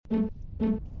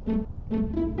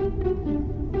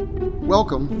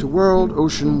Welcome to World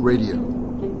Ocean Radio.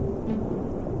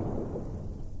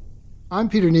 I'm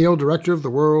Peter Neal, Director of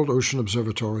the World Ocean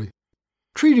Observatory.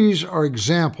 Treaties are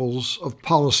examples of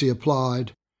policy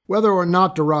applied. Whether or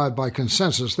not derived by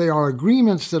consensus, they are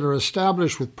agreements that are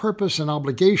established with purpose and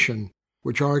obligation,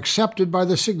 which are accepted by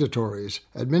the signatories,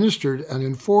 administered and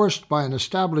enforced by an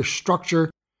established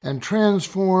structure, and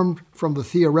transformed from the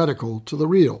theoretical to the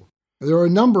real. There are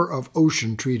a number of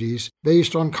ocean treaties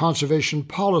based on conservation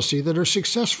policy that are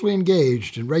successfully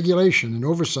engaged in regulation and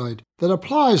oversight that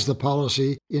applies the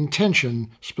policy intention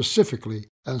specifically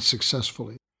and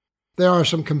successfully. There are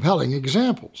some compelling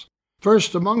examples.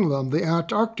 First among them, the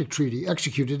Antarctic Treaty,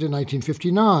 executed in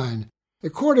 1959.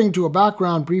 According to a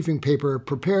background briefing paper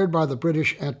prepared by the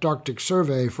British Antarctic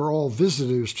Survey for all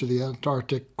visitors to the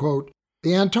Antarctic, quote,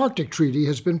 "The Antarctic Treaty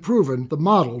has been proven the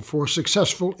model for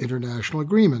successful international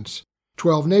agreements.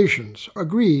 12 nations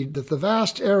agreed that the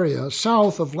vast area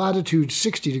south of latitude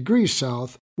 60 degrees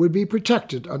south would be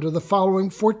protected under the following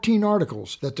 14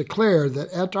 articles that declared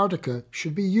that Antarctica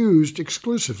should be used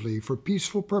exclusively for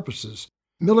peaceful purposes.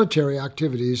 Military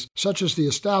activities, such as the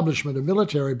establishment of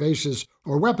military bases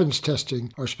or weapons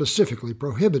testing, are specifically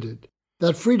prohibited.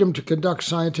 That freedom to conduct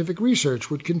scientific research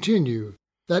would continue.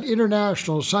 That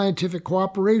international scientific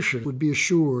cooperation would be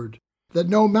assured. That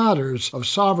no matters of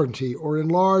sovereignty or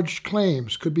enlarged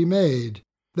claims could be made,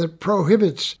 that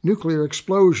prohibits nuclear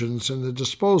explosions and the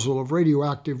disposal of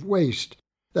radioactive waste,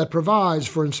 that provides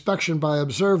for inspection by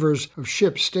observers of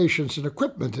ships, stations, and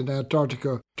equipment in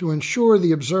Antarctica to ensure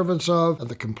the observance of and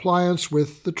the compliance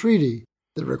with the treaty,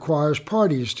 that requires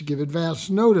parties to give advance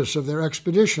notice of their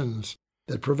expeditions,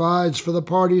 that provides for the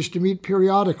parties to meet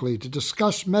periodically to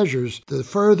discuss measures to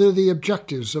further the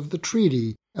objectives of the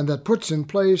treaty, and that puts in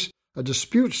place a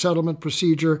dispute settlement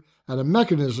procedure and a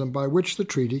mechanism by which the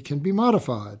treaty can be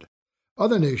modified.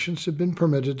 Other nations have been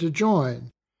permitted to join.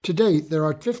 To date, there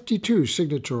are 52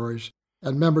 signatories,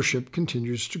 and membership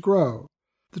continues to grow.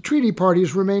 The treaty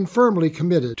parties remain firmly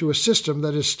committed to a system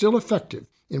that is still effective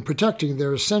in protecting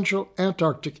their essential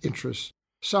Antarctic interests.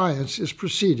 Science is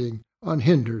proceeding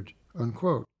unhindered."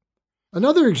 Unquote.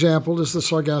 Another example is the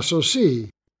Sargasso Sea.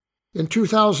 In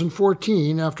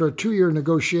 2014, after a 2-year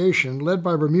negotiation led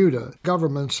by Bermuda,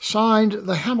 governments signed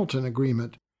the Hamilton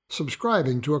Agreement,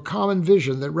 subscribing to a common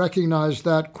vision that recognized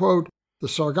that, quote, "The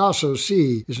Sargasso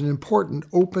Sea is an important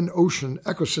open ocean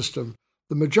ecosystem,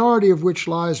 the majority of which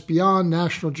lies beyond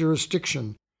national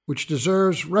jurisdiction, which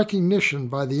deserves recognition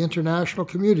by the international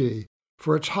community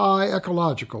for its high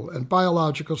ecological and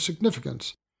biological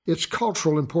significance, its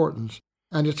cultural importance,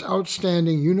 and its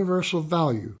outstanding universal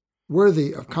value,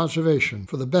 worthy of conservation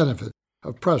for the benefit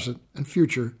of present and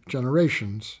future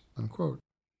generations." Unquote.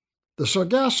 The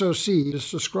Sargasso Sea is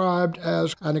described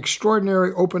as an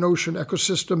extraordinary open ocean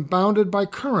ecosystem bounded by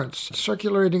currents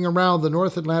circulating around the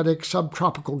North Atlantic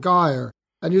subtropical gyre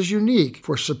and is unique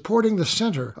for supporting the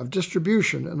center of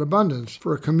distribution and abundance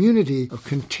for a community of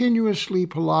continuously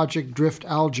pelagic drift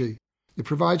algae. It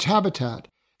provides habitat,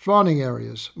 spawning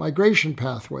areas, migration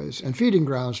pathways, and feeding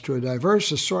grounds to a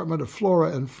diverse assortment of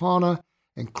flora and fauna,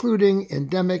 including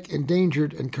endemic,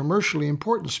 endangered, and commercially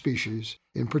important species,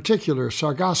 in particular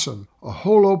sargassum, a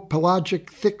holopelagic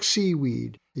thick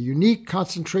seaweed, a unique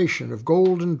concentration of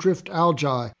golden drift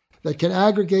algae that can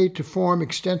aggregate to form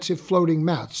extensive floating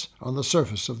mats on the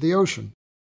surface of the ocean.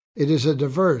 It is a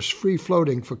diverse,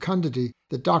 free-floating fecundity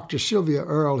that Dr. Sylvia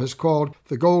Earle has called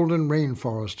the golden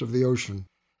rainforest of the ocean.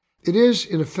 It is,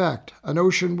 in effect, an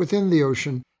ocean within the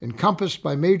ocean, encompassed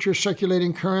by major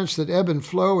circulating currents that ebb and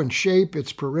flow and shape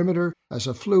its perimeter as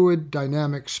a fluid,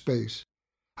 dynamic space.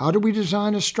 How do we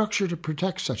design a structure to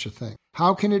protect such a thing?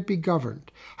 How can it be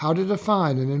governed? How to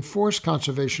define and enforce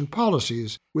conservation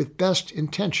policies with best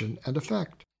intention and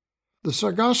effect? The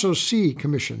Sargasso Sea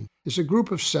Commission is a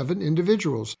group of 7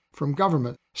 individuals from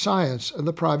government, science, and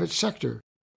the private sector,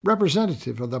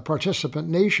 representative of the participant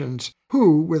nations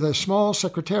who, with a small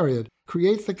secretariat,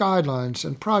 create the guidelines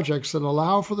and projects that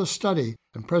allow for the study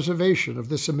and preservation of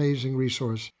this amazing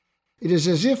resource. It is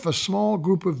as if a small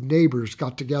group of neighbors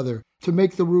got together to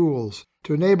make the rules,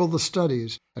 to enable the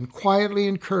studies, and quietly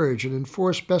encourage and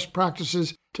enforce best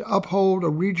practices to uphold a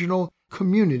regional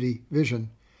community vision.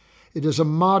 It is a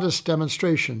modest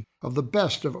demonstration of the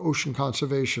best of ocean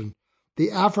conservation,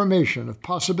 the affirmation of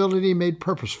possibility made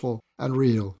purposeful and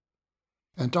real.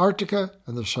 Antarctica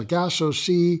and the Sargasso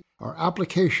Sea are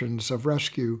applications of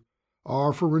rescue,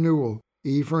 R for renewal,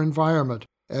 E for environment,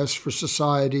 S for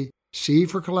society, C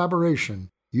for collaboration,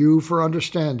 U for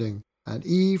understanding, and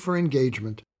E for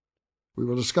engagement. We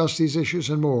will discuss these issues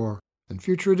and more in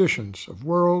future editions of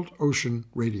World Ocean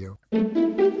Radio.